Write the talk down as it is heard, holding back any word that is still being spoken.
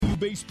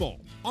Baseball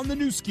on the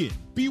new skin,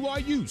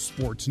 BYU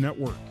Sports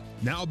Network.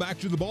 Now back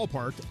to the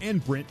ballpark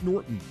and Brent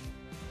Norton.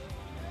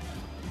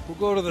 We'll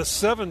go to the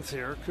 7th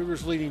here.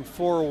 Cougars leading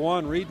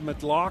 4-1. Reed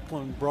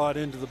McLaughlin brought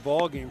into the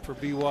ballgame for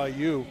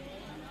BYU.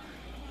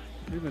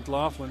 Reed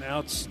McLaughlin,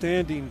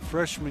 outstanding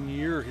freshman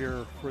year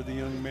here for the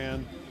young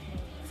man.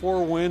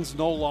 4 wins,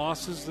 no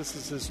losses. This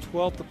is his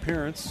 12th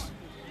appearance.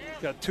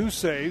 Got 2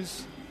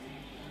 saves,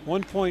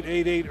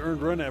 1.88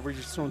 earned run average.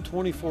 He's thrown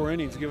 24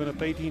 innings, given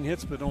up 18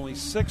 hits, but only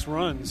 6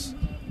 runs.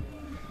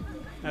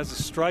 Has a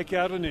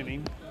strikeout an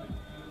inning.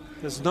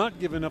 Has not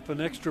given up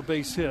an extra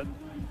base hit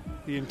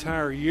the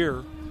entire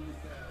year.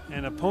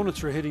 And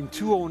opponents are hitting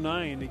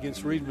 .209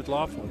 against Reed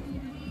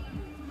McLaughlin.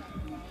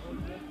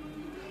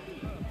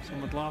 So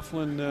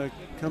McLaughlin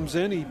comes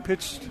in. He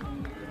pitched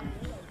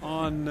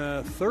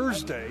on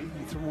Thursday.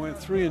 He went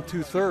 3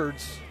 2/3.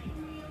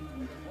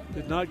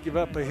 Did not give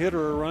up a hit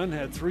or a run.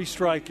 Had 3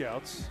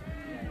 strikeouts.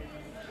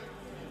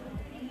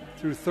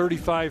 Threw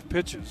 35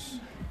 pitches.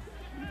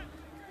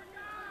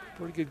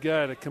 Pretty good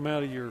guy to come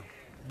out of your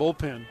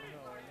bullpen.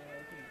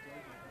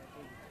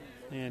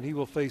 And he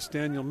will face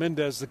Daniel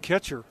Mendez, the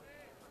catcher.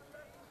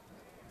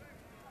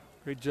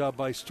 Great job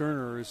by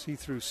Sterner as he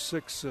threw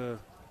 6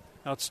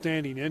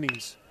 outstanding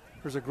innings.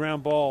 There's a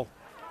ground ball.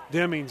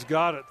 Deming's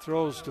got it.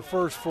 Throws to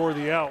first for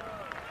the out.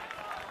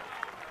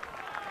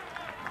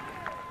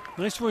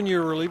 Nice when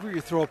you're a reliever,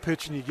 you throw a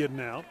pitch and you get an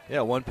out.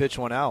 Yeah, 1 pitch,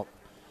 1 out.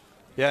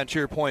 Yeah, and to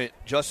your point,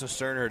 Justin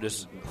Sterner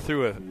just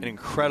threw an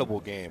incredible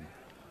game.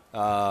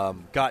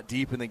 Got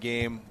deep in the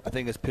game. I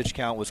think his pitch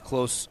count was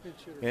close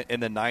in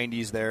the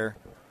 90s there.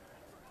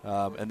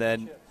 And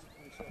then,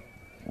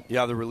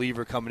 the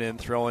reliever coming in,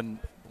 throwing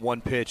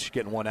 1 pitch,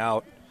 getting 1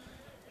 out.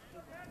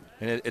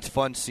 And it's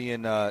fun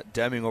seeing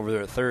Deming over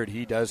there at third.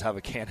 He does have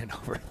a cannon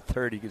over at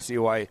third. You can see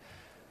why,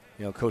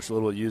 Coach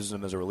Little uses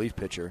him as a relief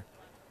pitcher.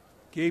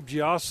 Gabe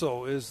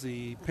Giasso is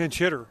the pinch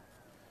hitter,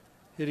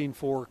 hitting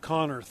for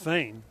Connor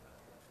Thane.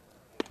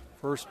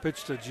 First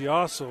pitch to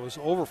Giasso is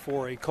over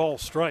for a call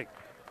strike.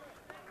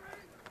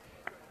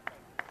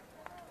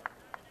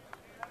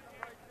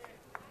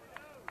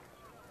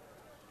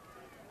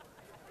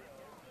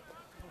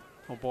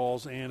 No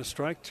balls and a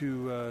strike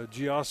to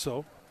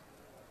Giasso.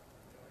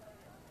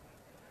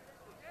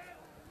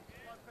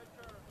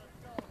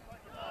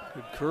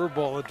 Good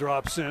curveball that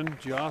drops in.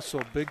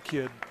 Giasso, big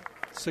kid,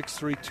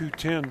 6'3",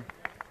 210,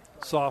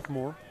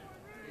 sophomore.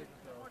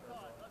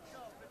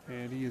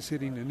 And he is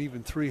hitting an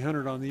even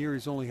 300 on the year.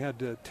 He's only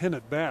had 10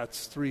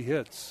 at-bats, 3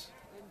 hits.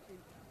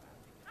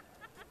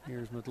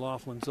 Here's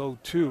McLaughlin's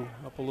 0-2,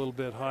 up a little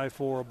bit high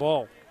for a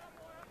ball.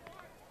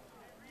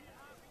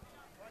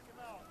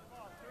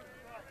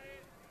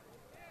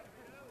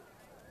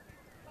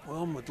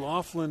 Well,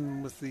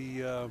 McLaughlin with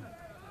the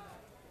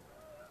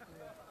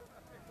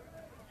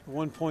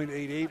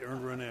 1.88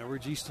 earned run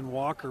average. Easton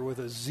Walker with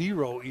a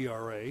 0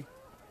 ERA,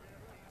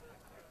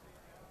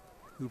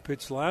 who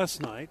pitched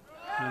last night.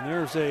 And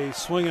there's a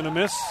swing and a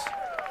miss.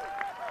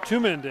 2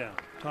 men down.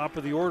 Top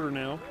of the order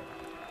now.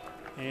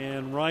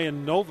 And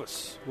Ryan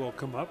Novus will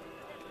come up.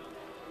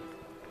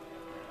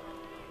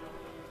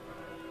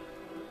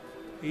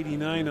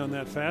 89 on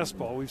that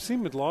fastball. We've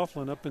seen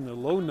McLaughlin up in the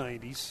low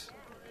 90s.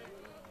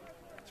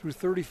 Threw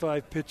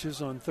 35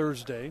 pitches on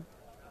Thursday.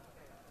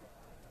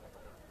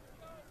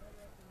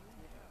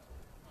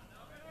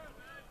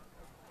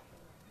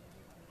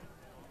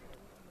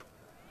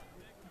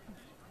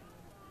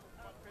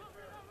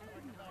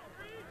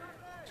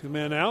 Two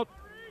men out,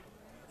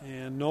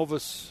 and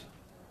Novus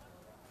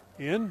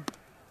in.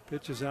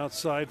 Pitches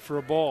outside for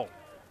a ball.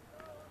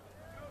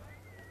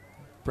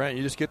 Brent,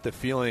 you just get the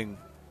feeling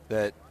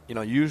that,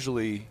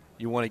 usually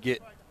you want to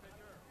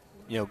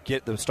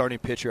get the starting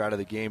pitcher out of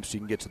the game so you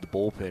can get to the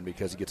bullpen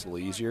because it gets a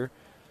little easier.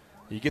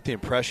 You get the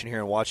impression here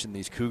in watching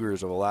these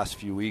Cougars over the last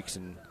few weeks.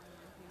 And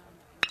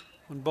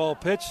 1 ball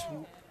pitch,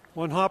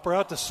 1 hopper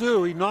out to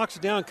Sue. He knocks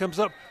it down, comes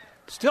up,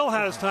 still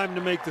has time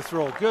to make the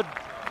throw. Good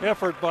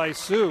effort by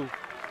Sue.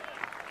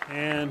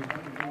 And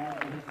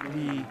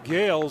the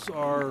Gales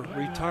are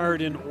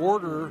retired in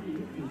order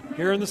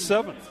here in the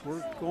 7th.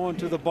 We're going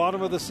to the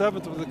bottom of the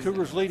 7th with the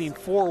Cougars leading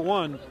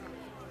 4-1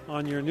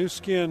 on your new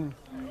skin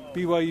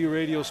BYU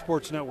Radio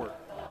Sports Network.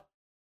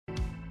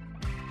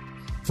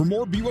 For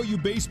more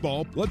BYU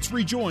baseball, let's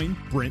rejoin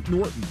Brent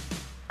Norton.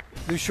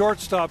 New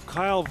shortstop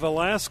Kyle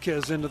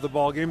Velasquez into the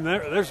ballgame.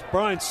 There's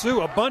Brian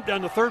Sue, a bunt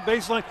down the third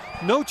baseline.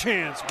 No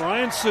chance.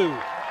 Brian Sue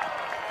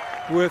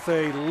with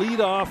a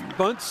leadoff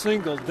bunt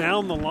single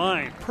down the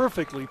line,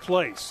 perfectly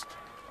placed.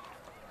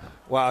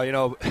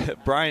 Wow,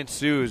 Brian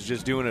Sue is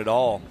just doing it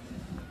all.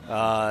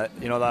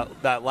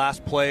 That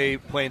last play,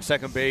 playing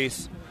second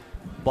base,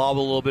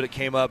 bobbled a little bit, it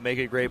came up, make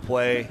a great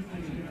play.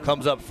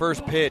 Comes up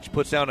first pitch,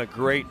 puts down a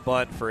great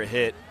bunt for a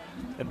hit.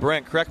 And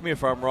Brent, correct me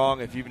if I'm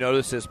wrong if you've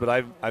noticed this, but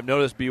I've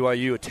noticed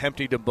BYU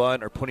attempting to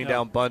bunt or putting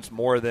down bunts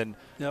more than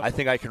I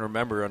think I can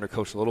remember under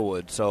Coach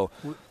Littlewood. So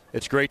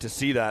it's great to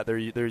see that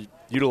they're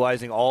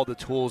utilizing all the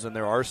tools in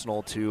their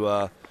arsenal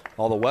to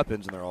all the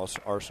weapons in their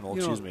arsenal.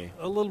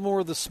 A little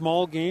more of the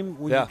small game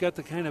when you've got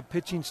the kind of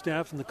pitching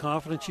staff and the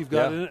confidence you've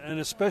got in it, and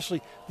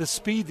especially the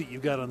speed that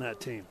you've got on that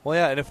team. Well,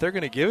 yeah, and if they're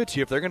going to give it to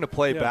you, if they're going to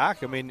play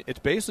back, I mean, it's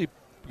basically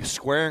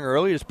squaring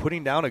early, just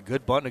putting down a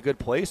good bunt in a good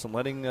place and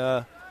letting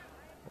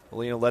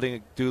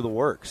it do the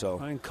work. So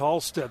and Call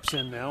steps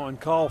in now, and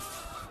Call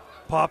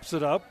pops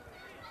it up,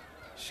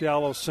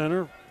 shallow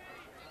center.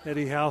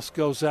 Eddie House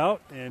goes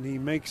out, and he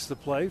makes the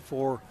play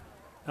for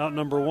out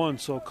number 1.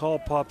 So Call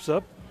pops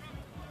up.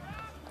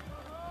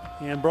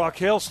 And Brock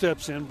Hale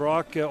steps in.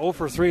 Brock 0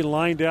 for 3,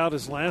 lined out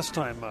his last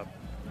time up.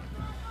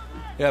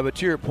 Yeah, but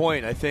to your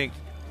point, I think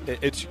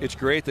it's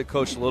great that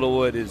Coach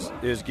Littlewood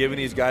is giving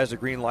these guys a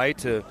green light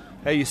to,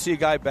 hey, you see a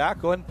guy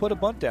back, go ahead and put a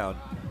bunt down.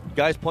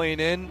 Guys playing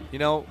in,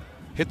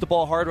 hit the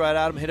ball hard right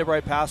at him, hit it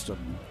right past him.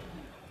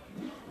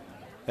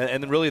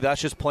 And really,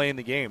 that's just playing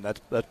the game. That's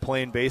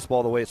playing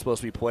baseball the way it's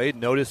supposed to be played,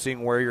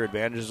 noticing where your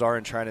advantages are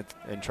and trying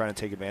to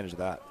take advantage of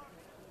that.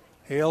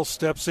 Hale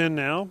steps in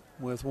now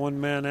with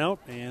 1 man out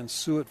and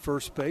Sue at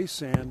first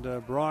base.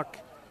 And Brock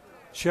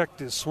checked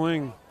his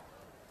swing,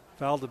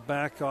 fouled it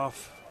back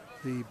off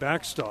the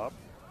backstop.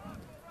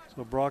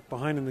 So Brock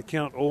behind in the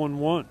count,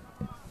 0-1.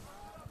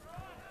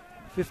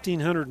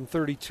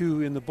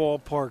 1,532 in the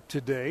ballpark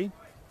today.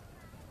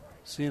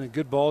 Seeing a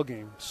good ball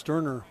game.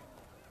 Sterner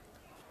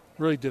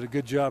really did a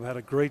good job, had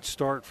a great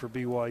start for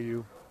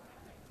BYU.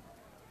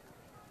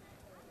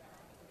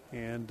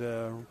 And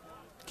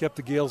kept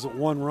the Gales at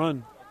 1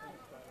 run.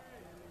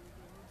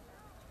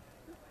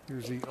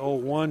 Here's the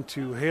 0-1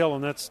 to Hale,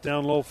 and that's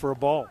down low for a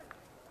ball.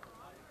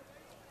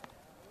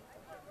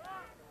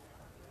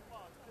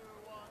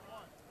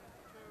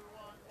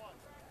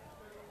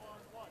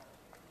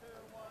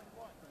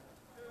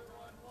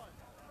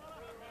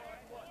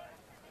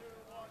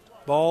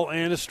 Ball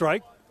and a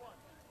strike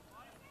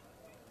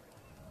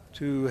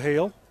to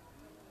Hale.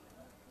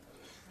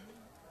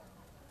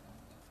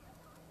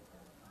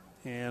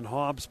 And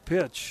Hobbs'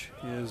 pitch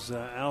is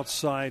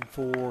outside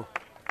for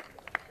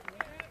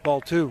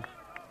ball 2.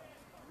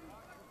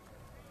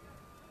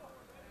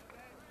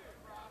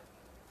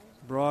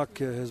 Brock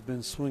has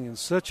been swinging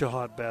such a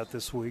hot bat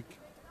this week.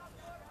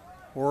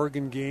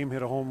 Oregon game,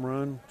 hit a home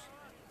run.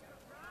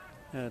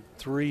 Had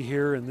 3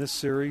 here in this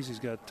series. He's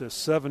got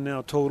 7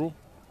 now total.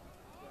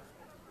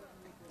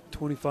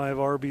 25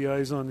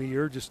 RBIs on the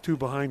year, just 2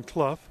 behind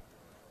Clough,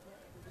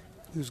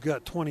 who's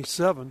got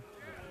 27.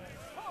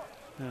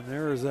 And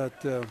there is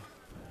that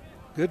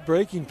good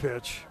breaking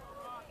pitch.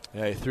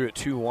 Yeah, he threw it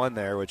 2-1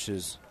 there, which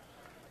is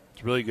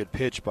a really good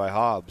pitch by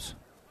Hobbs.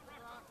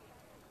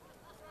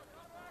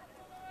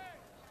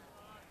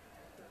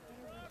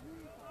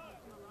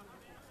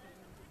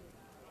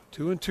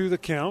 2-2 the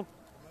count.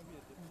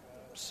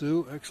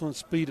 Sue, excellent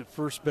speed at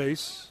first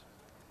base.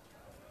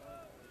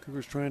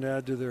 Cougars trying to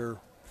add to their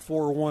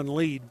 4-1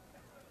 lead.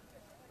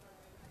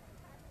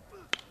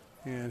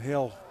 And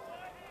Hale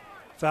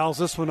fouls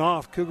this one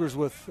off. Cougars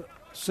with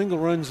single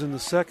runs in the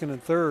second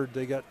and third.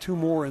 They got 2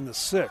 more in the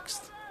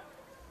 6th.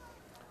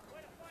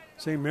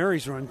 St.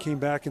 Mary's run came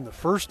back in the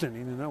first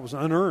inning, and that was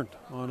unearned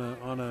on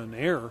an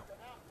error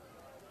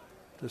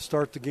to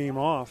start the game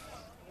off.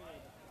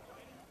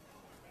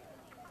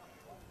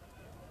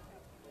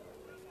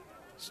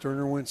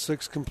 Sterner went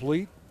 6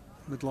 complete.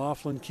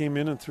 McLaughlin came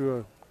in and threw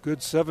a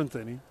good 7th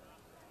inning.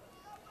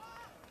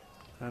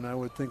 And I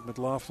would think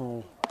McLaughlin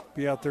will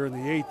be out there in the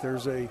 8th.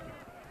 There's a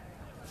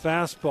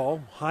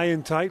fastball, high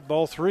and tight,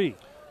 ball 3.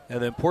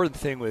 And the important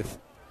thing with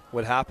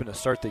what happened to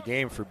start the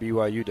game for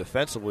BYU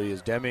defensively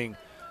is Deming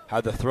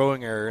had the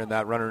throwing error and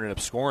that runner ended up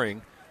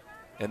scoring.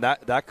 And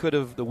that could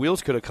have, the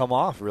wheels could have come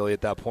off really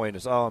at that point.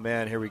 It's, oh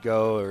man, here we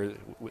go. Or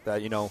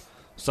that,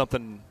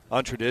 something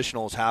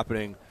untraditional is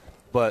happening.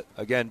 But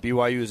again,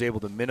 BYU is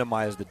able to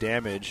minimize the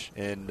damage.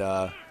 And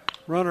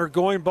runner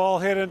going, ball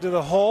hit into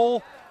the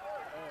hole.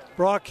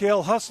 Brock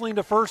Hale hustling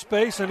to first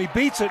base, and he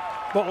beats it,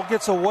 but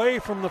gets away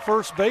from the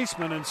first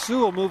baseman, and Sue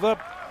will move up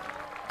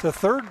to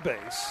third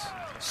base.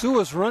 Sue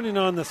is running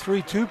on the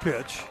 3-2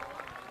 pitch.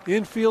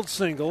 Infield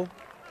single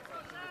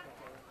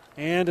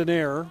and an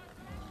error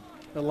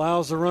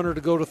allows the runner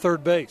to go to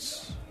third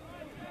base.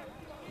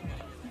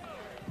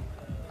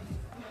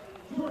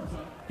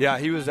 Yeah,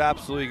 he was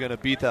absolutely going to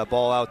beat that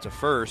ball out to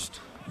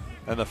first,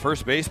 and the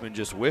first baseman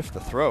just whiffed the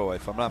throw,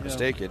 if I'm not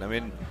mistaken. I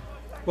mean,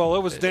 well,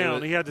 it was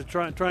down. He had to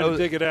try to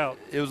dig it out.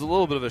 It was a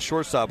little bit of a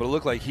shortstop, but it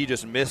looked like he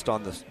just missed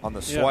on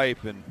the swipe.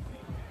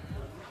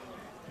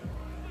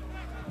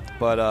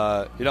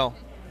 But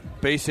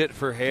base hit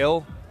for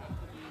Hale.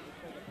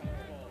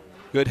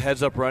 Good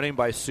heads-up running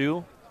by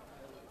Sue.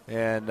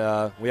 And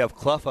we have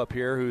Clough up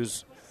here,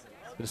 who's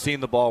been seeing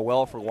the ball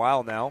well for a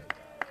while now.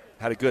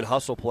 Had a good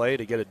hustle play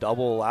to get a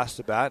double last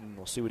at bat, and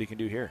we'll see what he can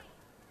do here.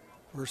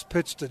 First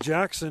pitch to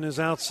Jackson is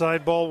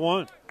outside, ball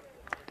 1.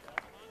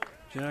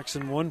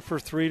 Jackson 1 for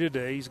 3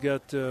 today. He's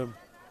got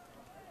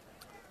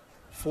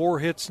 4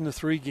 hits in the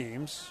 3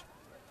 games.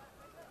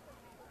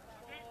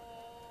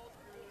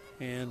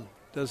 And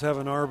does have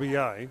an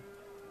RBI.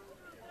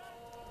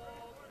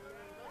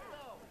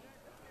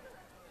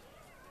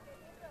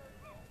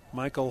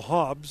 Michael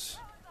Hobbs.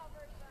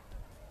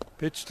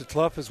 Pitch to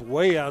Clough is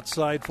way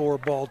outside for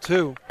ball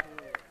 2.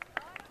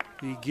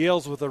 The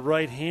Gales with a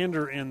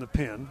right-hander in the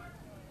pin.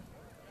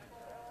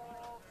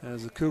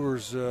 As the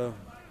Cougars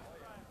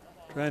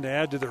trying to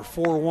add to their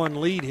 4-1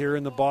 lead here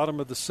in the bottom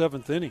of the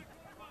 7th inning.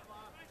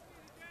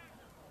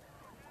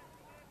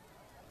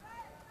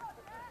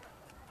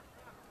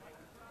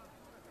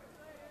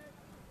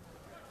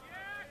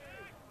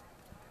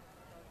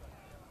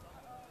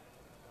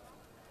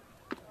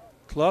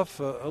 Clough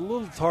a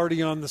little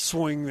tardy on the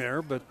swing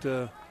there,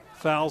 but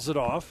fouls it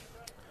off.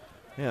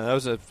 Yeah, that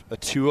was a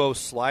 2-0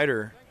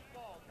 slider,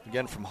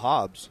 again, from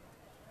Hobbs,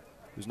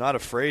 who's not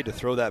afraid to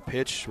throw that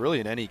pitch really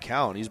in any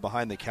count. He's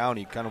behind the count.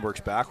 He kind of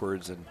works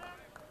backwards. And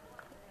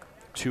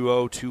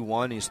 2-0,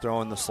 2-1, he's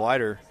throwing the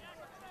slider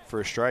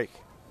for a strike.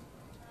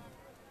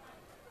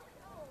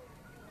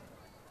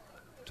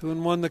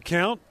 2-1 the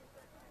count.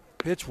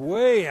 Pitch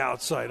way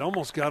outside.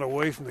 Almost got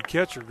away from the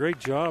catcher. Great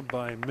job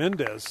by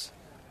Mendez.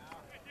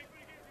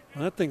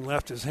 When that thing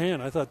left his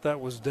hand, I thought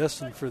that was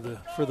destined for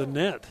the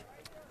net.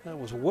 That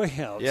was way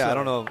outside. Yeah, I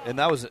don't know. And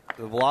that was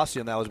the velocity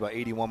on that was about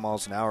 81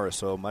 miles an hour,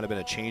 so it might have been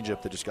a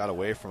changeup that just got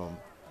away from him.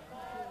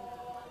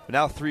 But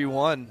now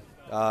 3-1.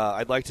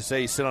 I'd like to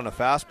say he's sitting on a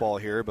fastball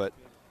here, but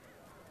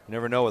you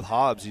never know with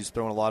Hobbs. He's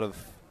throwing a lot of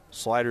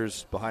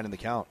sliders behind in the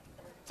count.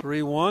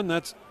 3-1.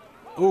 That's,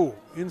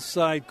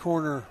 inside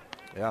corner.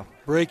 Yeah.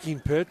 Breaking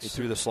pitch. He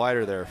threw the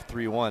slider there,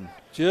 3-1.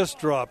 Just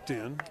dropped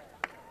in.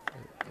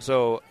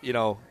 So,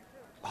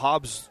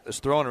 Hobbs is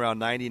throwing around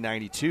 90,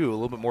 92, a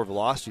little bit more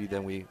velocity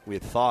than we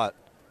had thought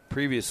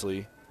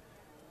previously.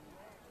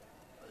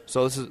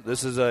 So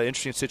this is an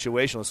interesting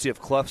situation. Let's see if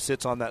Clough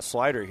sits on that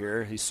slider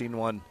here. He's seen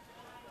one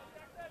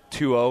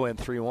 2-0 and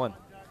 3-1.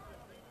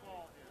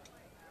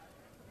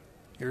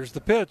 Here's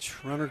the pitch.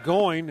 Runner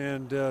going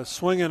and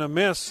swing and a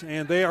miss,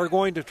 and they are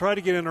going to try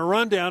to get in a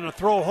rundown and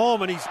throw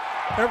home, and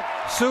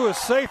Sue is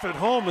safe at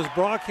home as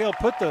Brock Hale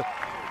put the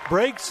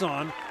brakes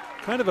on.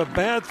 Kind of a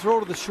bad throw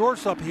to the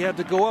shortstop. He had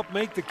to go up,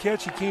 make the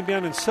catch. He came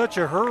down in such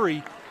a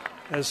hurry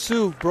as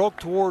Sue broke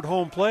toward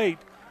home plate,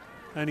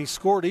 and he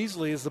scored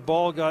easily as the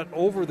ball got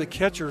over the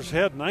catcher's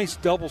head. Nice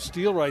double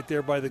steal right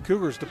there by the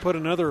Cougars to put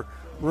another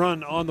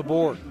run on the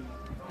board.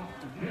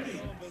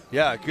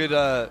 Yeah,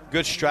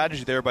 good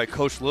strategy there by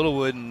Coach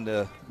Littlewood and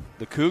the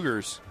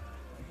Cougars.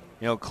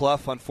 Clough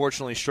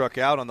unfortunately struck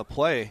out on the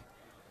play.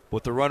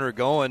 With the runner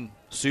going,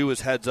 Sue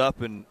was heads up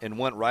and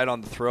went right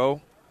on the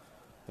throw.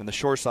 And the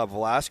shortstop,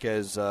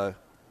 Velasquez,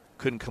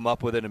 couldn't come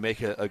up with it and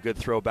make a good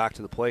throw back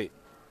to the plate.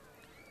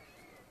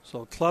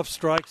 So Clough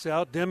strikes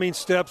out. Deming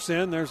steps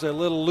in. There's a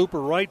little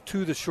looper right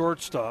to the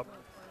shortstop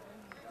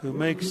who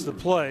makes the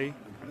play.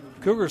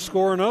 Cougars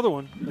score another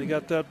one. They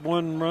got that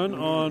one run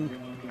on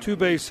 2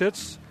 base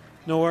hits.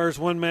 No errors,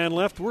 1 man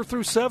left. We're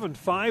through 7,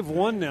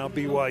 5-1 now,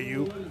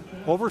 BYU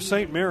over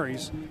St.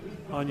 Mary's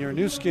on your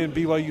new skin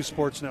BYU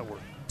Sports Network.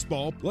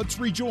 Ball. Let's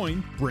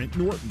rejoin Brent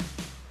Norton.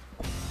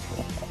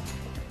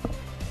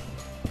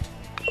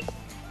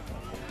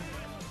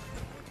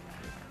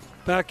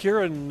 Back here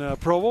in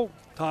Provo,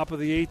 top of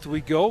the 8th we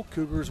go.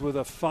 Cougars with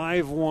a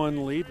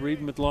 5-1 lead. Reed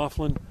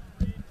McLaughlin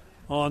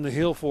on the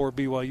hill for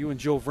BYU, and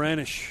Joe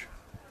Vranish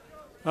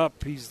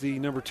up. He's the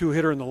number 2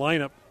 hitter in the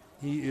lineup.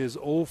 He is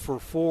 0 for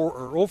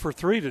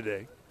 3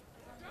 today.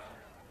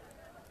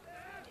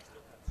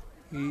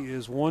 He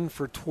is 1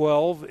 for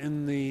 12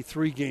 in the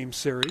 3-game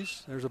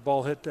series. There's a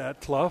ball hit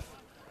at Clough.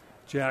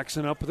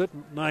 Jackson up with it.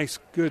 Nice,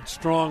 good,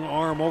 strong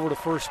arm over to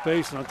first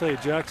base. And I'll tell you,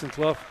 Jackson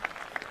Clough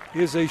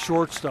is a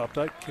shortstop.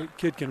 That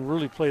kid can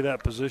really play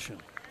that position.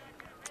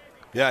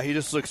 Yeah, he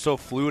just looks so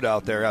fluid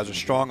out there. Has a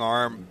strong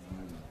arm.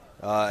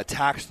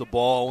 Attacks the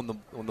ball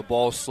when the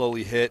ball is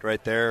slowly hit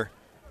right there.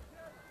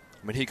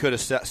 I mean, he could have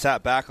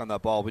sat back on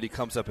that ball, but he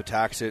comes up,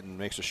 attacks it, and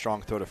makes a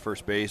strong throw to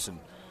first base. And,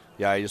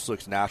 yeah, he just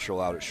looks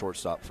natural out at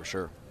shortstop for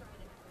sure.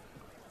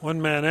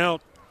 1 man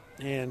out,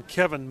 and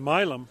Kevin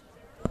Milam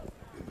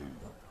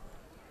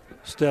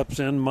steps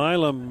in.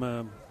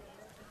 Milam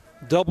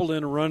doubled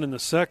in a run in the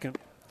 2nd,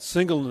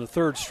 singled in the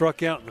 3rd,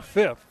 struck out in the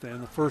 5th,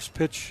 and the first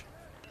pitch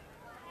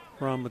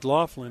from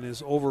McLaughlin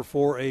is over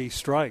for a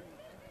strike.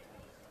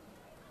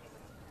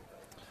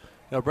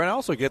 Now, Brent, I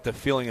also get the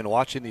feeling in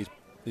watching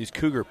these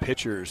Cougar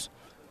pitchers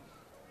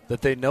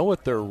that they know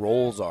what their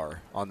roles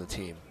are on the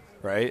team,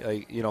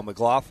 right?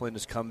 McLaughlin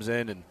just comes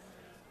in and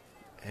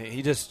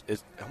he just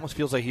it almost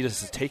feels like he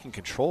just is taking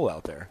control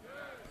out there.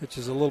 Pitch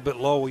is a little bit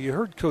low. Well, you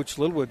heard Coach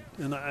Littlewood,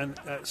 and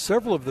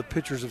several of the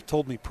pitchers have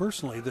told me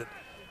personally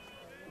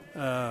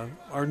that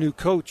our new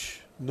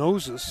coach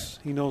knows us.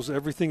 He knows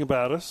everything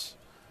about us.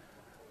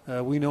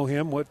 We know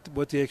him,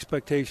 what the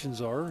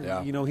expectations are.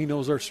 Yeah. He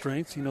knows our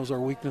strengths. He knows our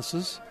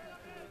weaknesses.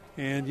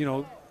 And,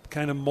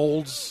 kind of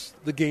molds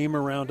the game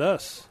around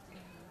us.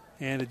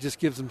 And it just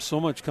gives him so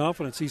much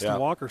confidence. Easton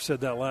Walker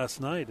said that last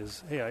night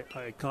is, hey,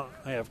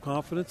 I have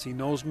confidence. He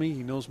knows me.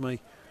 He knows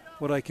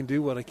what I can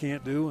do, what I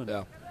can't do.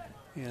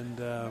 And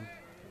the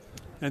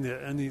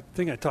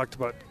thing I talked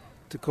about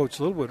to Coach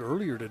Littlewood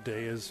earlier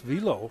today is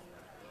Velo.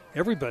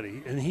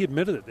 everybody, and he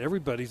admitted it,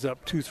 everybody's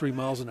up 2-3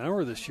 miles an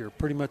hour this year,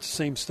 pretty much the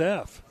same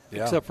staff,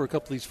 except for a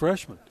couple of these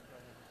freshmen.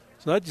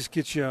 So that just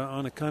gets you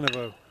on a kind of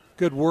a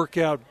good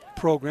workout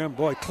program.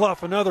 Boy,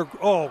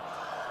 Clough,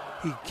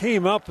 he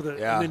came up with it,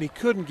 and then he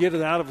couldn't get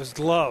it out of his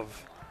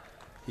glove.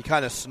 He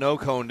kind of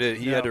snow-coned it.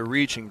 He had to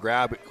reach and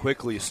grab it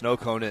quickly,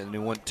 snow-coned it, and he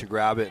went to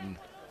grab it, and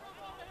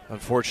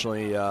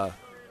unfortunately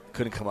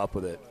couldn't come up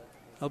with it.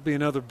 That'll be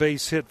another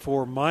base hit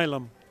for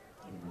Milam.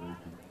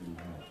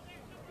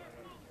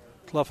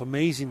 Clough,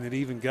 amazing that he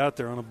even got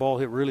there on a ball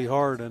hit really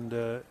hard,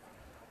 and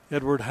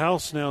Edward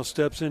House now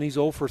steps in. He's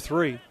 0 for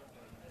 3.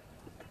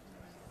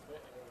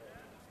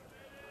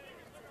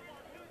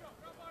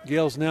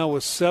 Gales now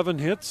with 7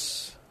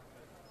 hits,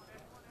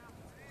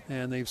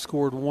 and they've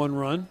scored 1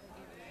 run.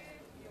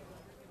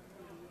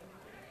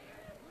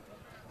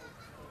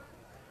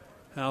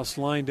 House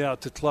lined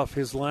out to Clough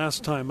his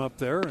last time up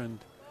there, and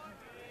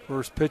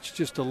first pitch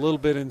just a little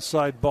bit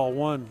inside ball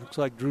 1. Looks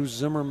like Drew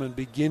Zimmerman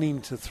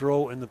beginning to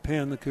throw in the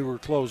pen, the Cougar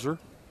closer.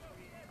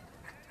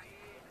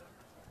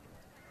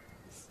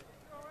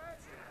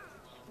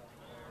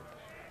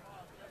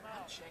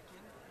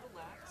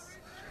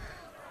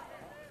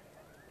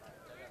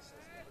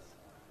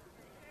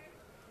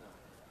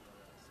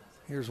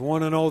 Here's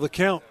 1-0 the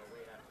count.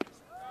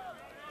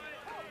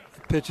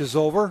 The pitch is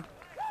over.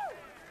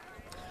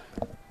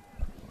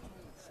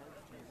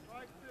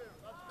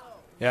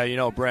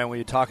 Yeah, Brent, when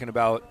you're talking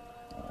about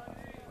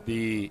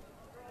the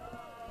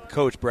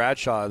Coach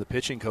Bradshaw, the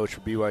pitching coach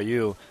for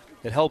BYU,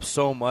 it helps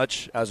so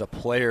much as a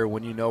player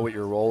when you know what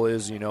your role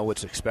is, you know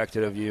what's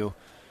expected of you,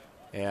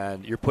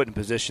 and you're put in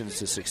positions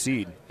to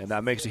succeed. And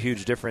that makes a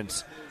huge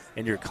difference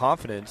in your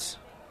confidence.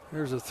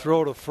 Here's a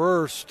throw to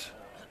first.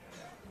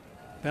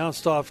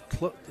 Bounced off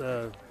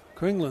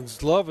Kringland's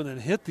glove and then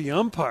hit the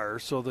umpire,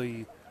 so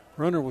the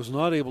runner was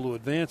not able to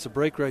advance. A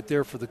break right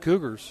there for the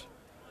Cougars.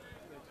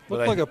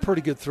 Looked like a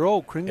pretty good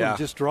throw. Kringland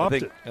just dropped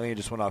it. I think it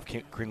just went off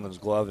Kringland's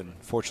glove and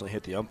fortunately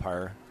hit the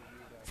umpire.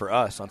 For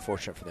us,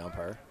 unfortunate for the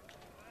umpire.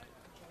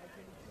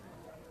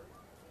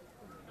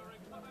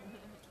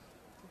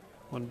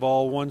 1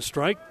 ball, 1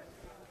 strike.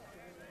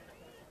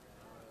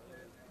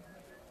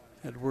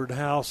 Edward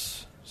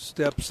House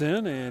steps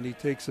in, and he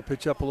takes the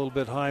pitch up a little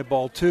bit high,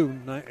 ball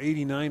 2.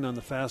 89 on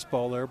the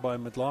fastball there by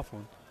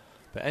McLaughlin.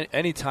 But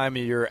anytime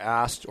you're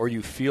asked or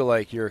you feel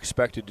like you're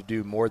expected to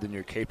do more than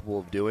you're capable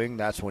of doing,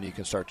 that's when you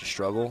can start to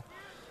struggle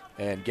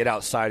and get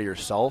outside of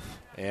yourself.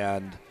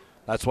 And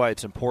that's why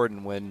it's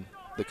important when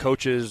the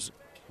coaches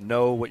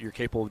know what you're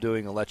capable of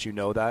doing and let you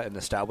know that and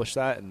establish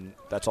that, and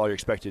that's all you're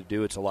expected to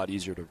do. It's a lot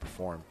easier to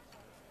perform.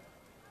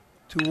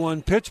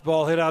 2-1 pitch,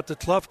 ball hit out to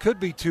Clough. Could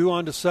be 2,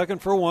 on to second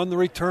for 1. The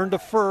return to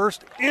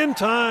first in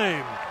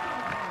time.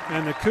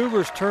 And the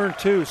Cougars turn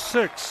 2,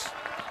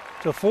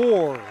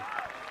 6-4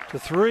 to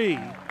 3.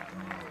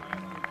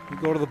 We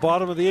go to the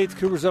bottom of the 8th.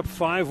 Cougars up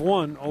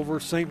 5-1 over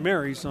St.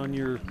 Mary's on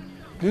your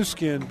new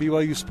skin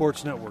BYU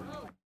Sports Network.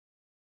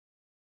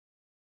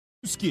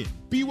 New skin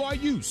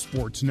BYU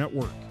Sports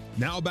Network.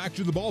 Now back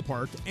to the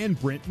ballpark and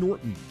Brent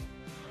Norton.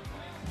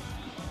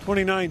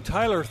 29,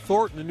 Tyler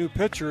Thornton, the new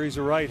pitcher. He's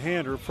a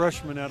right-hander,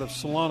 freshman out of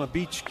Solana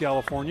Beach,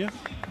 California.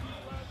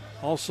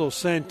 Also,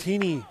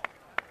 Santini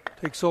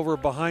takes over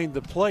behind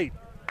the plate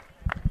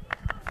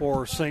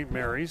for St.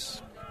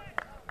 Mary's.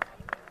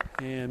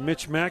 And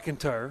Mitch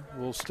McIntyre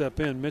will step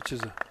in. Mitch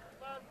has a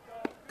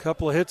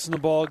couple of hits in the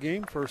ball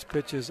game. First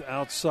pitch is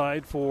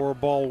outside for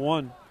ball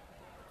 1.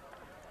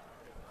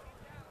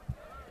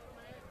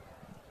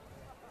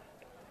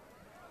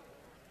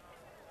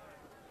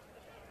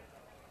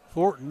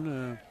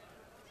 Thornton,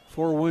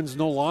 4 wins,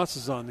 no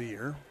losses on the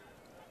year.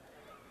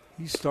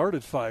 He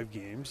started 5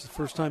 games. The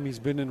first time he's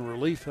been in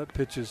relief. That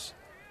pitch is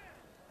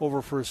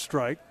over for a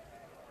strike.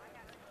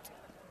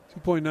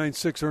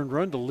 2.96 earned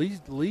run to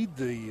lead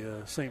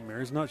the St.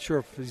 Mary's. Not sure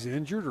if he's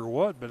injured or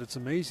what, but it's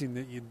amazing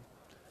that you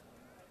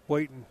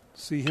wait and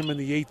see him in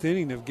the 8th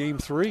inning of Game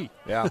 3.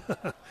 Yeah.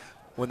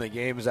 When the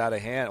game's out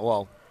of hand.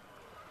 Well,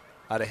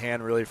 out of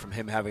hand really from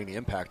him having the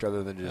impact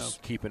rather than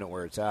just keeping it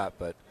where it's at.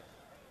 But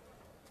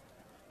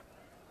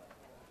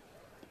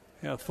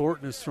yeah,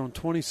 Thornton has thrown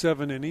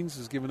 27 innings,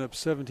 has given up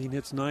 17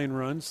 hits, 9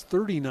 runs,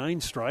 39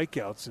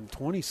 strikeouts in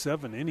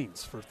 27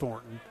 innings for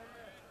Thornton.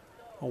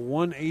 A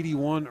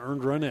 181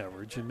 earned run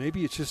average, and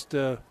maybe it's just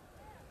something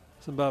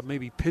about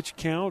maybe pitch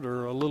count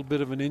or a little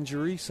bit of an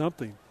injury,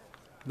 something.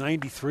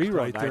 93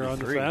 right 93. There on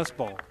the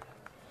fastball.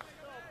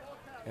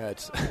 Yeah,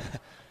 it's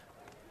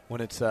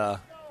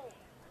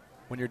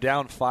when you're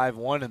down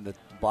 5-1 in the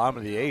bottom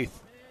of the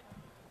 8th,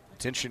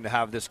 it's interesting to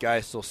have this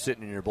guy still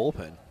sitting in your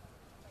bullpen.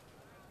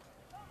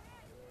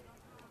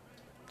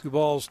 2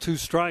 balls, 2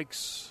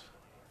 strikes.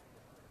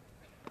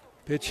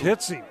 Pitch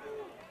hits him.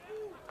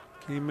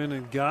 Came in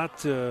and got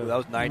that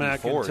was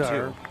 94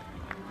 McIntyre. Too.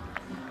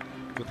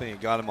 Good thing it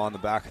got him on the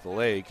back of the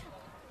leg.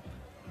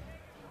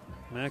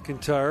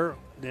 McIntyre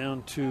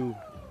down to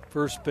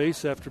first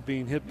base after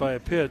being hit by a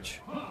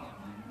pitch.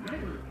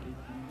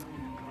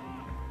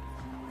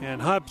 And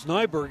Hobbs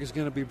Nyberg is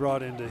going to be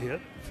brought in to hit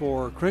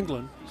for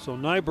Kringlen. So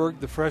Nyberg,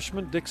 the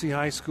freshman, Dixie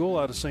High School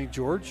out of St.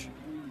 George,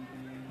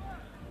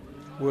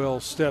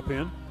 will step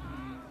in.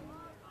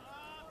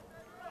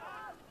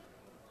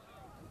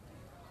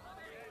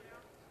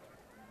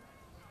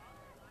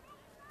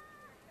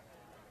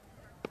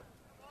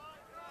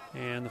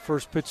 And the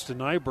first pitch to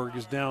Nyberg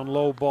is down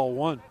low, ball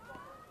one.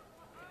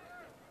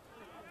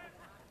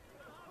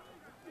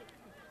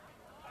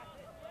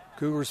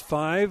 Cougars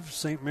 5,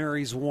 St.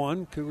 Mary's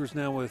 1. Cougars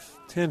now with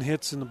 10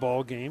 hits in the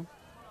ball game,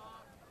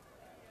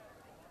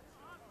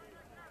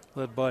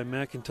 led by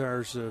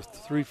McIntyre's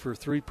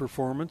 3-for-3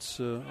 performance,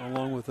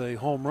 along with a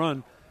home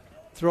run.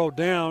 Throw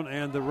down,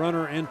 and the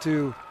runner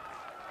into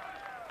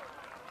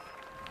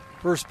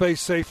first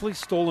base safely.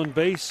 Stolen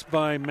base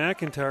by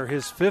McIntyre,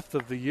 his 5th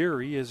of the year.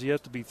 He has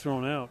yet to be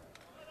thrown out.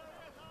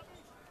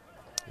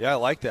 Yeah, I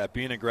like that,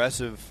 being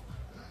aggressive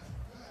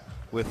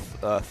with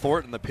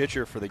Thornton, the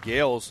pitcher for the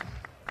Gales,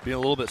 being a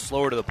little bit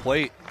slower to the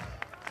plate,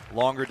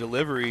 longer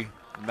delivery.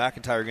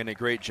 McIntyre getting a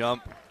great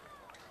jump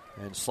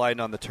and sliding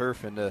on the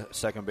turf into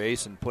second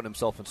base and putting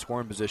himself in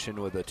scoring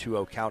position with a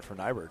 2-0 count for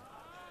Nyberg.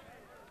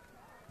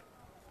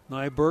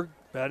 Nyberg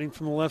batting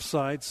from the left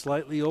side,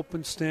 slightly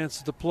open stance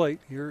at the plate.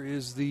 Here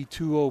is the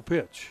 2-0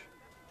 pitch.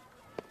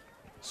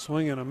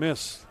 Swing and a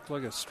miss.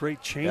 Like a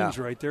straight change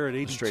right there at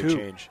 82. Straight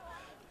change.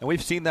 And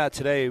we've seen that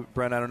today,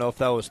 Brent. I don't know if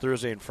that was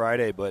Thursday and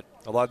Friday, but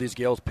a lot of these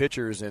Gales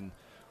pitchers in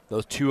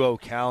those 2-0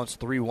 counts,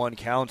 3-1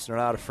 counts, they're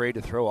not afraid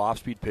to throw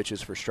off-speed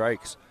pitches for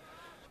strikes.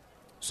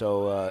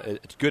 So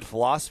it's good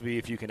philosophy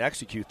if you can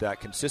execute that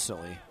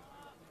consistently.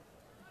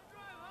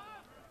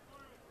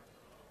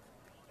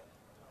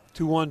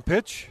 2-1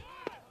 pitch.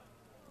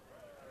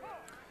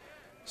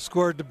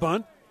 Scored to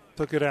bunt.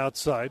 Took it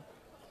outside.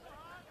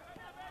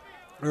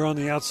 They're on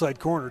the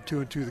outside corner,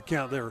 2-2 the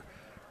count. They're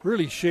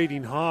really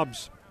shading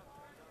Hobbs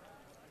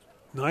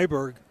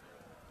Nyberg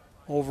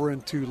over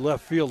into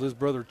left field. His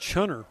brother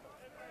Chunner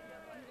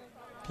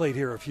played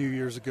here a few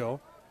years ago.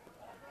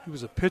 He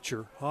was a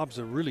pitcher. Hobbs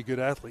a really good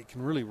athlete,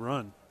 can really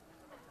run.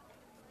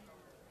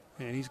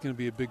 And he's going to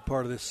be a big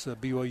part of this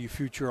BYU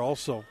future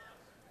also.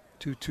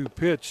 2-2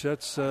 pitch.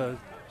 That's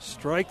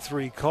strike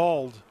 3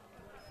 called.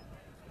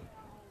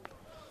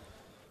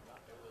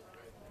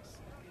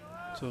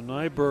 So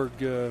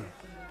Nyberg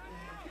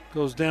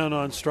goes down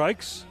on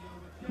strikes.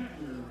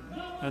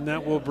 And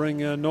that will bring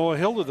Noah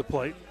Hill to the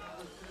plate.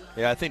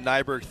 Yeah, I think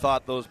Nyberg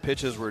thought those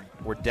pitches were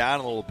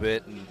down a little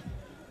bit. And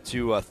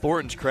to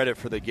Thornton's credit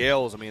for the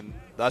Gales, I mean,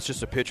 that's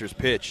just a pitcher's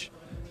pitch.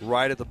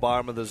 Right at the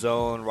bottom of the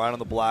zone, right on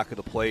the black of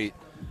the plate.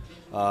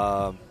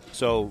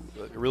 So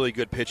really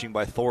good pitching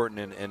by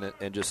Thornton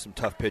and just some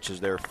tough pitches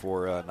there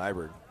for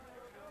Nyberg.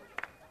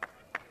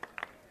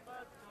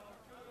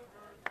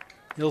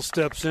 Hill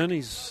steps in.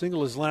 He's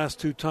singled his last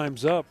 2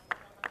 times up.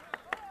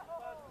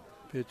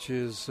 Pitch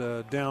is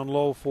down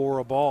low for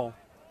a ball.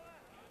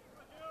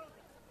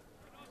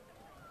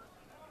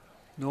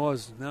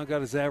 Noah's now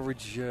got his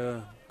average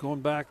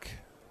going back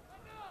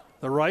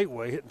the right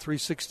way, hitting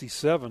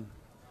 367.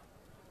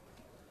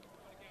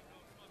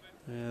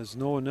 As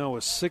Noah now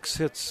has 6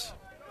 hits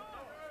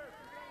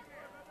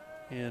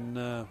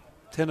in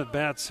 10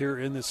 at-bats here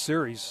in this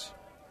series.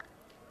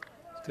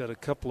 He's got a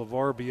couple of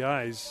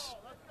RBIs.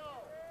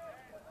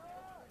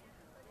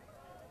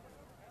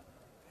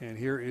 And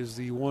here is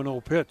the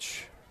 1-0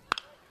 pitch.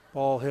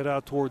 Ball hit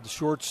out toward the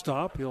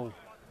shortstop. He'll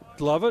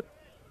glove it.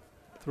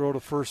 Throw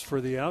to first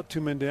for the out. 2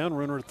 men down.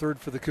 Runner at third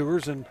for the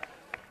Cougars. And,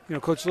 you know,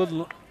 Coach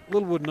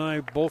Littlewood and I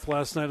both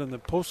last night in the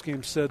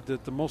postgame said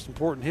that the most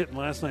important hit in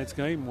last night's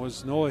game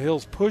was Noah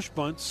Hill's push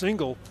bunt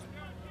single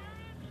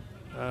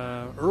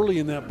early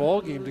in that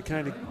ball game to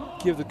kind of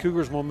give the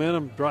Cougars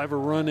momentum, drive a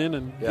run in,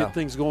 and get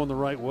things going the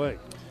right way.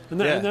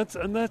 And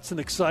that's an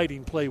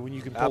exciting play when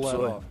you can pull that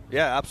off.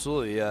 Yeah,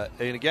 absolutely.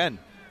 And again,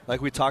 like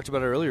we talked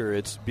about earlier,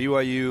 it's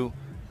BYU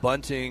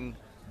bunting,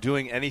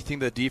 doing anything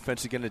the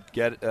defense is going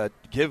to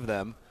give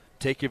them,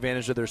 take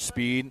advantage of their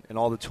speed and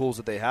all the tools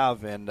that they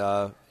have,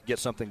 and get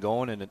something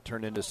going, and it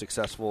turned into a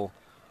successful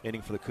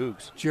inning for the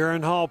Cougs.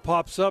 Jaron Hall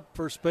pops up,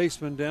 first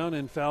baseman down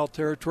in foul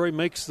territory,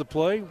 makes the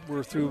play.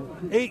 We're through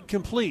 8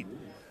 complete.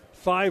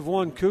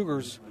 5-1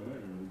 Cougars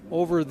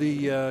over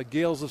the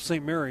Gales of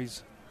St.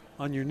 Mary's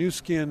on your new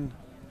skin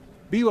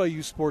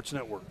BYU Sports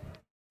Network.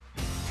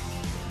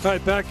 All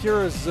right, back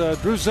here is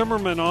Drew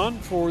Zimmerman on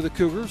for the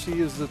Cougars.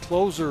 He is the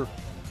closer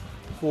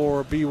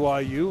for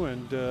BYU,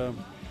 and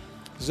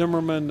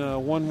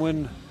Zimmerman 1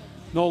 win,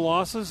 no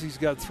losses. He's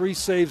got 3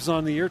 saves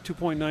on the year,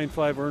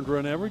 2.95 earned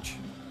run average,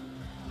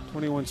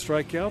 21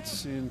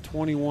 strikeouts in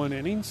 21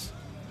 innings.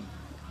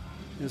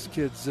 This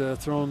kid's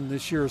thrown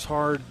this year as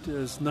hard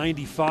as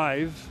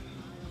 95,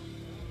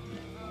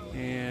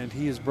 and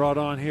he is brought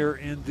on here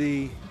in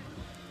the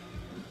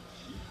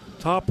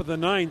top of the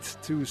 9th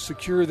to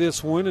secure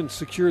this win and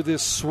secure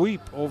this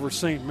sweep over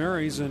St.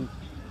 Mary's and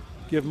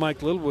give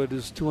Mike Littlewood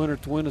his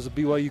 200th win as a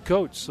BYU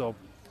coach. So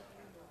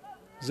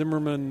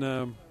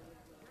Zimmerman,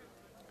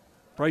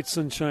 bright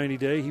sunshiny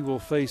day. He will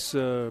face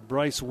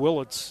Bryce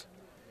Willits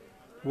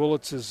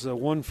Willits is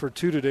 1 for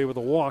 2 today with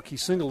a walk. He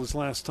singled his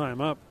last time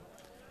up.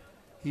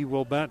 He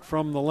will bat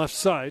from the left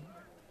side.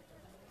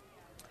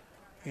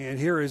 And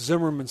here is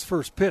Zimmerman's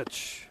first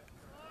pitch.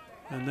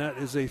 And that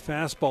is a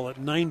fastball at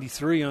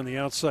 93 on the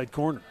outside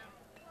corner.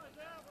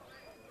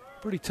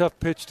 Pretty tough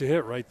pitch to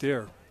hit right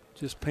there.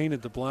 Just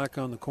painted the black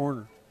on the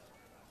corner.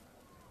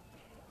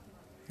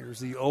 Here's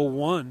the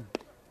 0-1.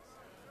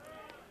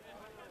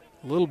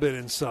 A little bit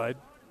inside.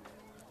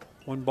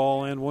 1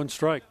 ball and 1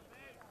 strike.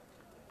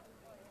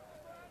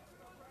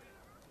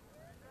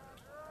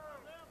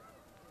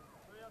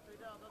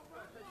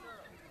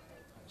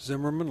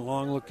 Zimmerman,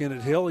 long look in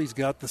at Hill. He's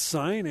got the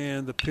sign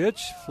and the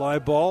pitch. Fly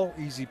ball.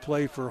 Easy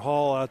play for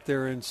Hall out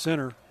there in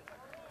center.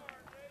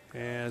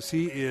 As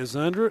he is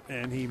under it,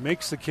 and he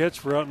makes the catch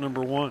for out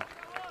number 1.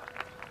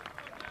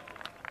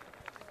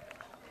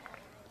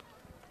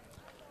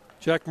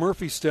 Jack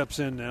Murphy steps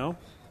in now.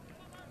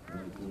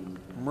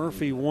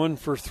 Murphy 1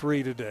 for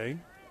 3 today.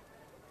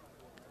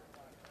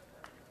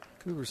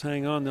 Cougars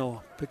hang on.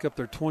 They'll pick up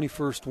their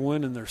 21st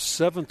win and their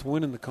 7th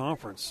win in the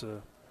conference.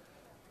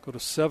 Go to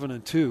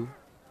 7-2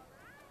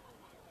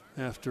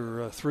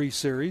 after 3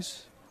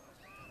 series.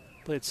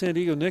 Play at San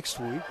Diego next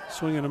week,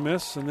 swing and a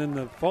miss, and then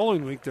the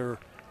following week they're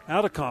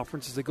out of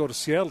conference as they go to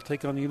Seattle,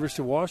 take on the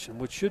University of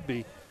Washington, which should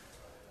be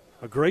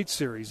a great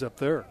series up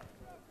there.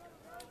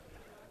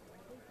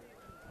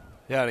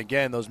 Yeah, and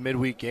again, those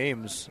midweek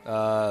games.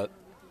 Ball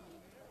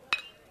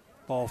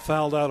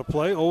fouled out of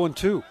play,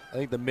 0-2. I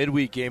think the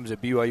midweek games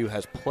that BYU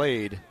has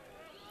played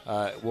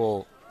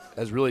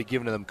has really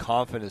given them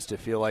confidence to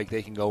feel like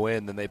they can go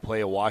in. Then they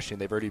play a Washington.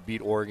 They've already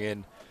beat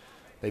Oregon.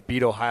 They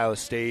beat Ohio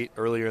State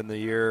earlier in the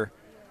year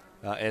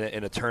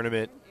in a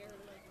tournament.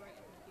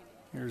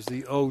 Here's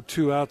the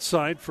 0-2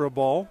 outside for a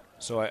ball.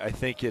 So I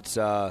think it's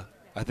I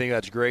think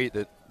that's great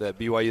that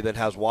BYU then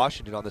has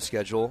Washington on the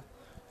schedule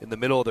in the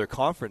middle of their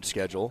conference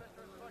schedule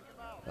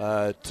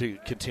to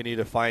continue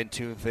to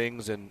fine-tune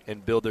things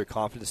and build their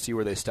confidence, see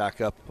where they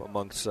stack up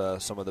amongst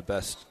some of the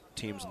best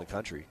teams in the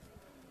country.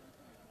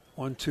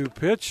 1-2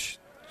 pitch,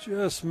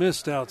 just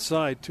missed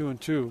outside,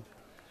 2-2.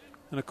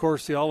 And, of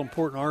course, the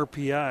all-important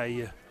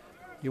RPI.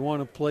 You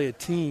want to play a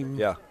team.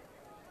 Yeah.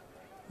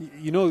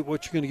 You know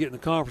what you're going to get in the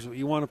conference, but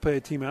you want to play a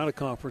team out of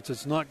conference.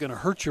 It's not going to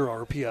hurt your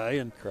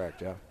RPI. And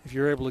correct, yeah. If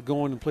you're able to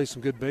go in and play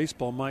some good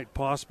baseball, might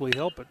possibly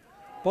help it.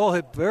 Ball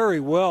hit very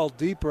well,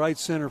 deep right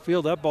center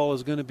field. That ball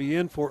is going to be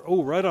in for,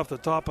 right off the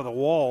top of the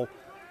wall.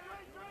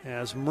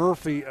 As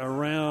Murphy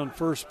around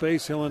first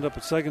base, he'll end up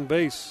at second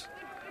base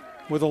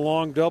with a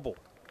long double.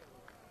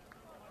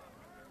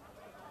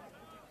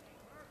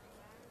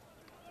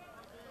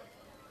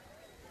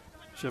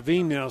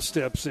 Chavin now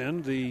steps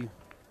in, the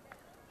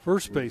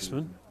first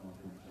baseman.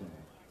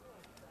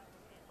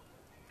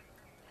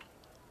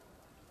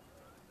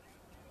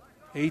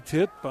 Eighth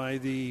hit by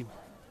the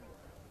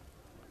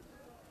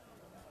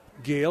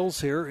Gales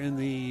here in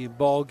the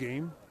ball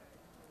game.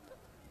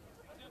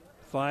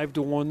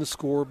 5-1 the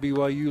score,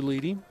 BYU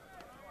leading.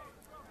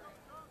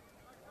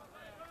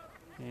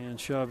 And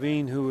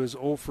Chavin, who is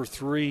 0 for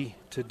 3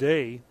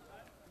 today,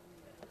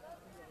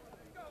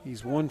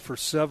 he's 1 for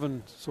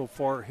 7 so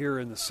far here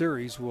in the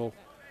series, will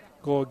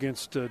go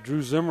against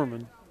Drew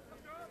Zimmerman.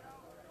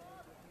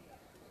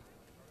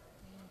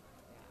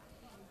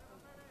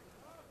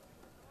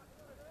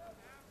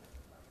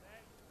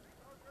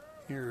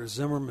 Here's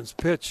Zimmerman's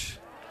pitch.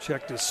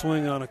 Checked his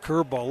swing on a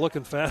curveball,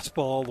 looking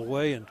fastball all the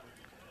way, and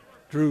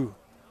Drew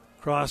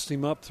crossed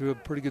him up through a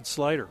pretty good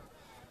slider.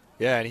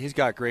 Yeah, and he's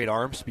got great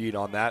arm speed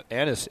on that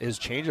and his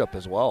changeup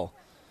as well.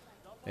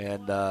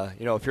 And,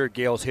 if you're a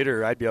Gales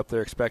hitter, I'd be up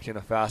there expecting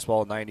a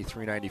fastball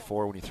 93,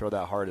 94 when you throw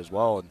that hard as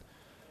well. And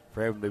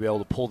for him to be able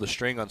to pull the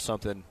string on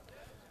something,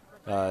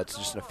 it's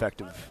just an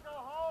effective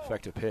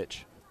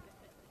pitch.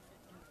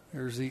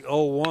 Here's the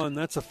 0-1.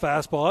 That's a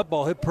fastball. That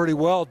ball hit pretty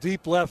well,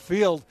 deep left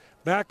field.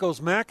 Back goes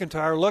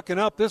McIntyre looking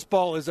up. This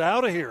ball is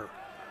out of here.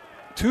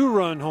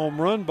 2-run home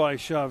run by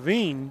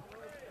Chavin.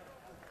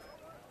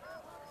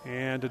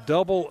 And a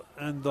double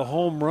and the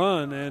home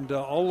run. And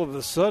all of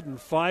a sudden,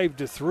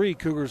 5-3,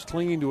 Cougars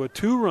clinging to a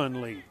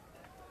 2-run lead.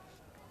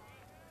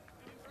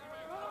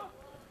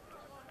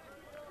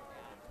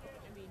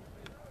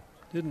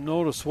 Didn't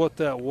notice what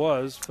that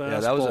was. Fastball. Yeah,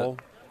 that was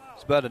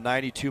it's about a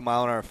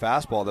 92-mile-an-hour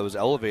fastball that was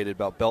elevated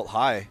about belt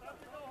high.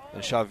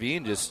 And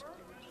Chavin just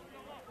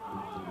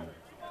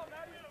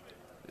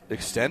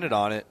extended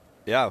on it.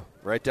 Yeah,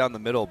 right down the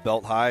middle,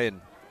 belt high.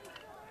 And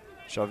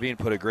Chavin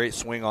put a great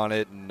swing on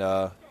it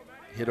and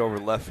hit over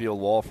the left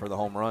field wall for the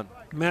home run.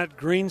 Matt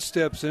Green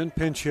steps in,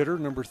 pinch hitter,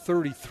 number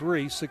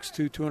 33,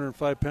 6'2",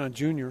 205-pound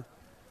junior.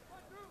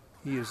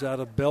 He is out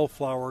of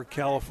Bellflower,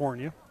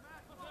 California.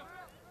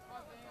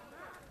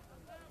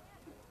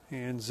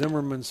 And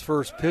Zimmerman's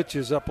first pitch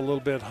is up a little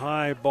bit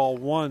high, ball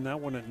 1. That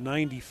one at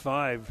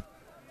 95.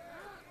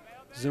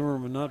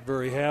 Zimmerman not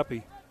very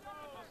happy.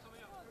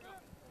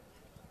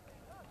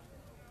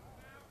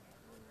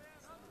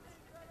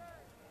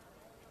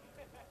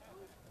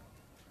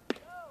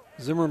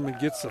 Zimmerman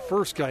gets the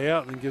first guy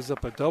out and gives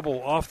up a double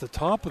off the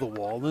top of the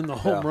wall. Then the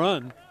home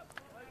run.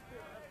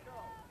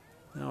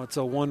 Now it's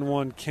a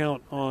 1-1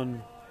 count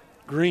on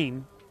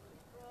Green.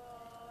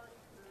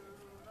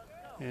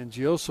 And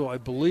Gioso, I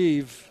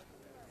believe,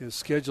 is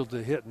scheduled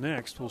to hit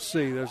next. We'll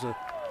see. There's a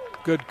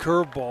good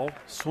curveball,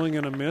 swing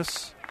and a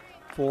miss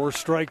for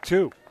strike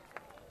 2.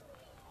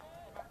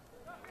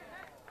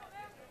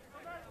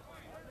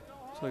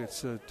 Looks like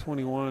it's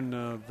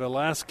 21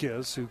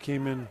 Velasquez, who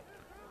came in,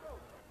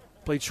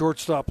 played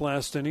shortstop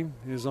last inning,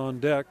 is on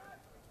deck.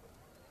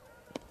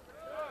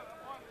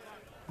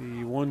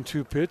 The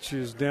 1-2 pitch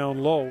is down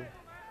low.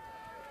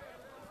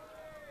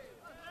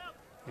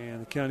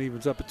 And the count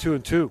evens up at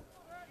 2-2.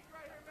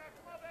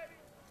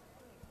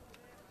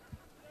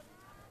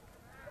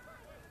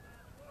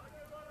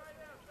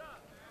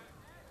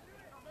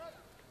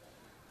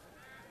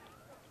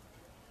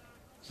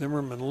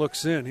 Zimmerman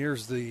looks in.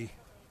 Here's the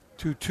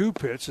 2-2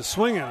 pitch. A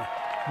swing and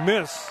a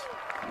miss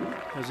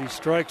as he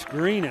strikes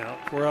Green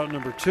out for out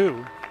number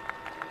 2.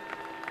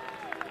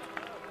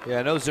 Yeah,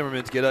 I know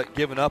Zimmerman's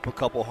given up a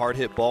couple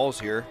hard-hit balls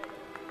here,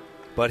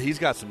 but he's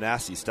got some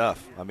nasty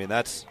stuff. I mean,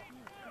 that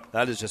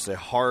is just a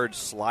hard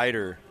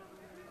slider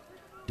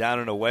down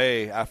and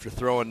away after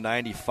throwing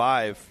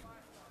 95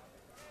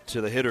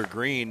 to the hitter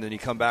Green. Then you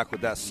come back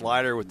with that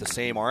slider with the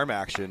same arm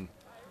action.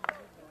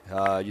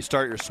 You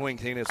start your swing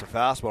thinking it's a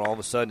fastball, and all of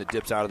a sudden it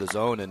dips out of the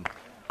zone, and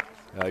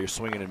you're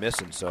swinging and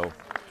missing. So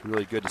it's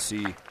really good to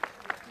see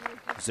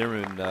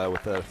Zimmerman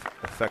with an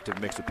effective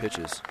mix of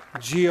pitches.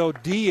 Gio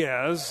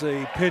Diaz,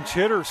 a pinch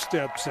hitter,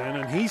 steps in,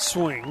 and he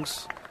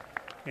swings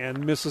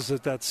and misses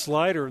at that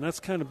slider, and that's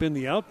kind of been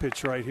the out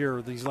pitch right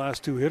here, these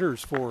last 2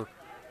 hitters for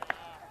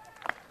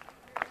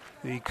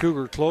the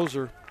Cougar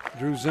closer,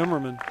 Drew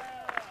Zimmerman.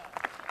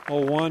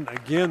 0-1,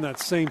 again, that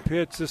same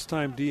pitch. This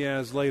time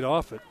Diaz laid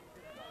off it.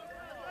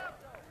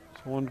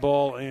 So 1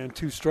 ball and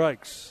 2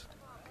 strikes.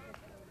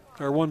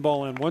 Or 1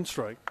 ball and 1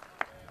 strike.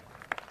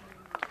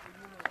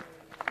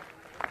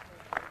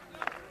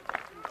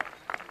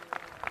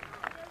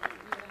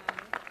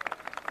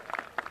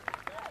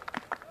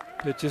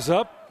 Pitch is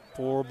up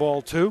for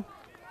ball 2.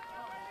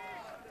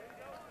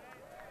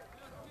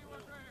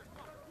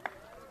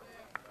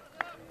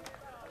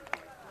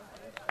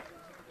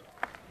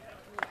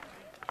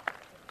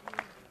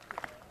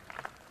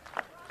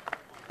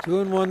 Two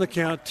and 1 the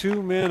count,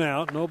 2 men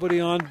out, nobody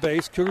on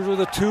base. Cougars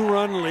with a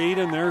 2-run lead,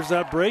 and there's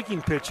that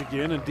breaking pitch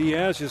again, and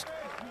Diaz just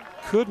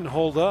couldn't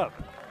hold up.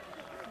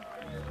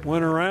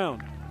 Went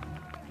around.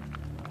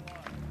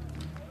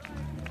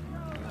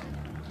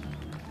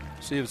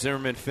 See if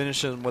Zimmerman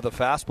finishes with a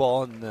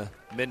fastball in the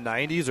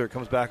mid-90s or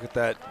comes back with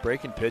that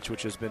breaking pitch,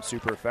 which has been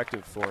super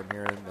effective for him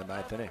here in the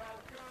 9th inning.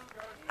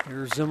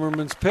 Here's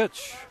Zimmerman's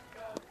pitch.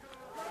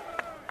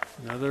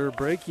 Another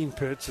breaking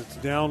pitch. It's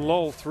down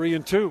low,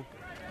 3-2.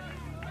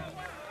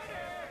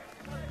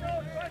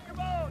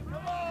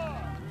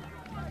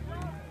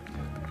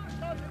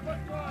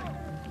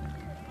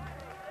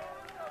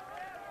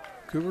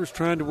 Cougars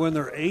trying to win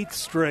their 8th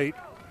straight.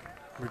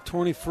 Their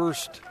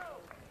 21st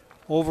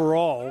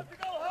overall.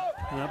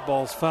 And that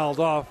ball's fouled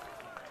off.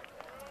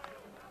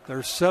 They're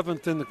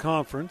 7th in the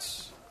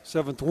conference.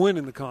 7th win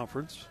in the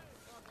conference.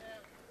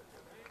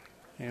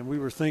 And we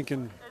were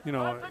thinking, you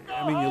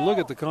look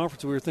at the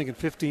conference, we were thinking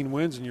 15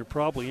 wins, and you're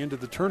probably into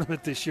the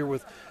tournament this year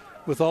with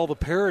all the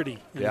parity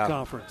in the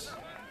conference.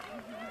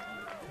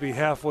 Be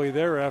halfway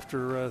there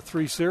after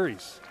 3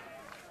 series.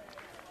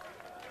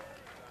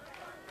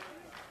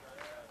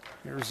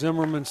 Here's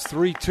Zimmerman's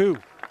 3-2.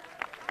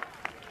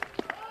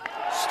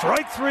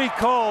 Strike 3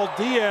 called.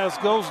 Diaz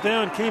goes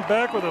down, came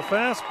back with a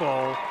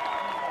fastball.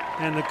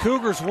 And the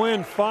Cougars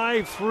win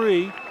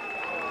 5-3.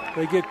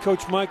 They get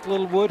Coach Mike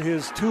Littlewood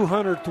his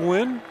 200th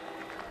win.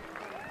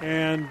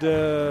 And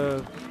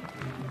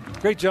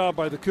great job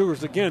by the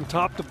Cougars. Again,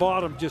 top to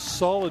bottom, just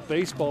solid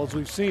baseball as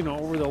we've seen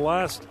over the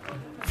last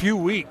few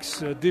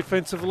weeks.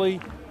 Defensively,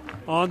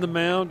 on the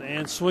mound,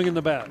 and swinging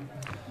the bat.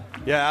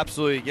 Yeah,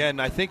 absolutely. Again,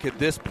 I think at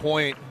this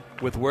point,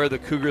 with where the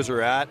Cougars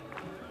are at,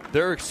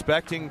 they're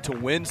expecting to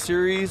win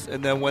series,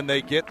 and then when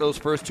they get those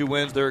first 2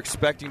 wins, they're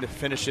expecting to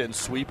finish it and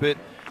sweep it.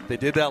 They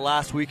did that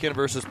last weekend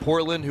versus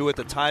Portland, who at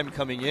the time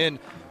coming in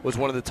was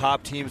one of the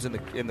top teams in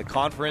the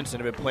conference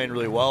and have been playing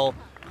really well.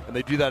 And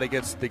they do that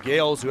against the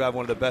Gales, who have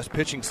one of the best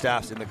pitching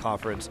staffs in the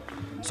conference.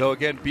 So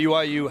again,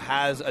 BYU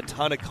has a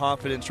ton of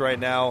confidence right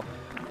now,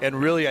 and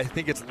really I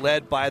think it's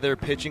led by their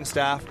pitching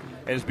staff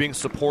and is being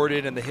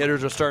supported, and the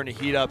hitters are starting to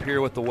heat up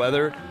here with the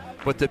weather.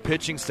 But the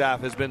pitching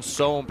staff has been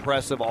so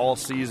impressive all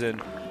season,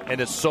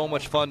 and it's so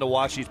much fun to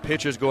watch these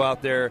pitchers go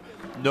out there,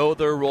 know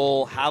their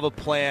role, have a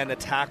plan,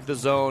 attack the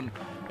zone,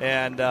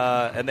 and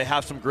they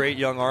have some great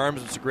young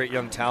arms and some great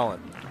young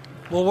talent.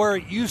 Well, where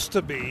it used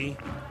to be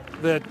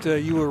that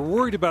you were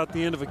worried about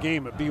the end of a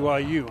game at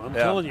BYU, I'm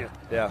telling you,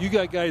 you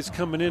got guys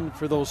coming in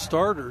for those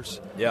starters,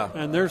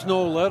 and there's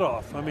no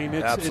let-off. I mean,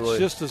 it's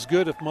just as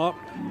good, if not,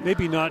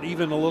 maybe not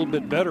even a little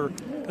bit better.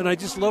 And I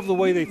just love the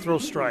way they throw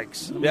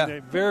strikes. I mean, they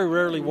very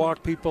rarely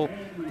walk people.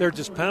 They're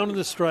just pounding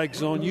the strike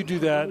zone. You do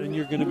that, and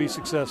you're going to be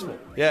successful.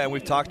 Yeah, and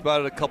we've talked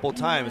about it a couple of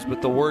times,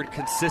 but the word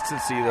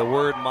consistency, the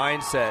word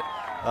mindset,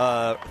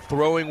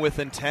 throwing with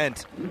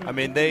intent. I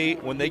mean,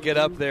 when they get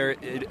up there,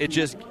 it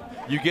just –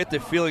 you get the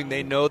feeling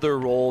they know their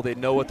role, they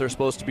know what they're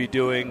supposed to be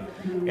doing,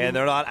 and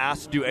they're not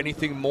asked to do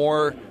anything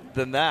more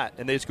than that.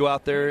 And they just go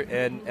out there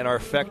and are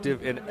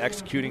effective in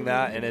executing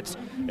that, and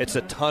it's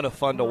a ton of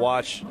fun to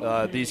watch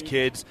these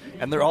kids.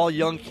 And they're all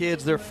young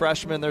kids. They're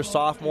freshmen. They're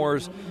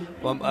sophomores.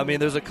 I mean,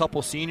 there's a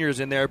couple seniors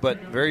in there,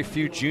 but very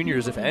few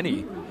juniors, if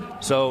any.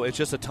 So it's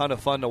just a ton of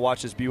fun to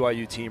watch this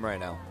BYU team right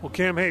now. Well,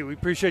 Cam, hey, we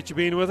appreciate you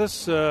being with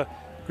us.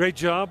 Great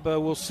job.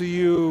 We'll see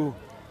you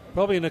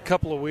probably in a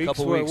couple of weeks.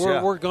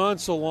 We're gone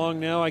so long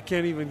now, I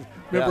can't even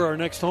remember our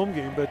next home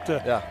game.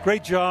 But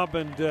great job,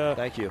 and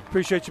thank you.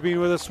 Appreciate you being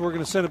with us. We're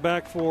going to send it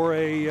back for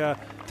a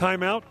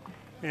timeout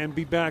and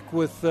be back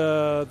with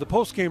the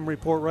post-game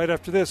report right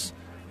after this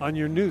on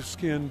your new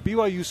skin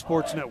BYU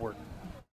Sports Network.